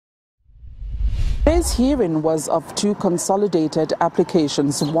Today's hearing was of two consolidated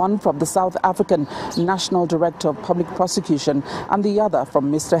applications, one from the South African National Director of Public Prosecution and the other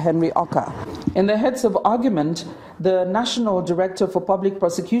from Mr. Henry Okah. In the heads of argument, the National Director for Public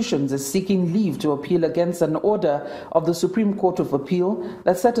Prosecutions is seeking leave to appeal against an order of the Supreme Court of Appeal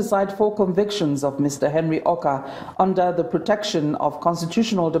that set aside 4 convictions of Mr. Henry Okah under the Protection of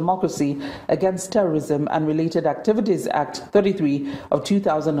Constitutional Democracy Against Terrorism and Related Activities Act 33 of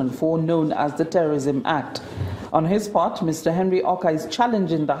 2004, known as the Terrorism Act. On his part, Mr. Henry Okah is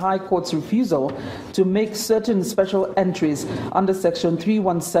challenging the High Court's refusal to make certain special entries under Section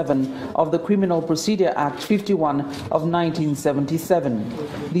 317 of the Criminal Procedure Act 51 of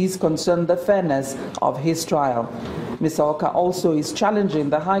 1977. These concern the fairness of his trial. Mr. Okah also is challenging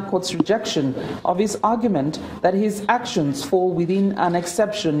the High Court's rejection of his argument that his actions fall within an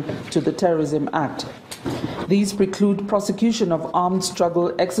exception to the Terrorism Act. These preclude prosecution of armed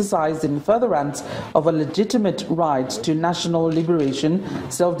struggle exercised in furtherance of a legitimate right to national liberation,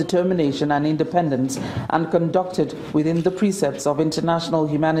 self-determination and independence, and conducted within the precepts of international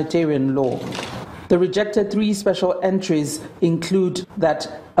humanitarian law. The rejected 3 special entries include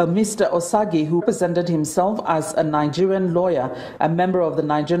that a Mr. Osage, who presented himself as a Nigerian lawyer and member of the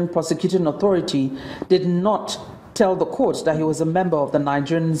Nigerian Prosecuting Authority, did not tell the court that he was a member of the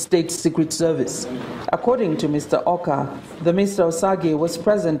Nigerian State Secret Service. According to Mr. Okah, the Mr. Osage was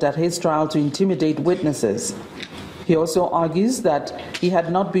present at his trial to intimidate witnesses. He also argues that he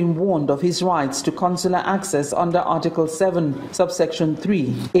had not been warned of his rights to consular access under Article 7, subsection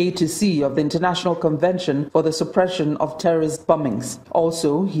 3, A to C of the International Convention for the Suppression of Terrorist Bombings.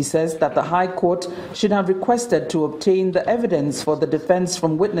 Also, he says that the High Court should have requested to obtain the evidence for the defense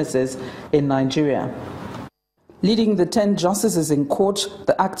from witnesses in Nigeria. Leading the 10 justices in court,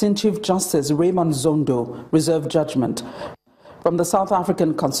 the acting Chief Justice Raymond Zondo reserved judgment. From the South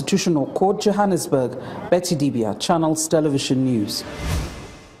African Constitutional Court, Johannesburg, Betty Dibia, Channels Television News.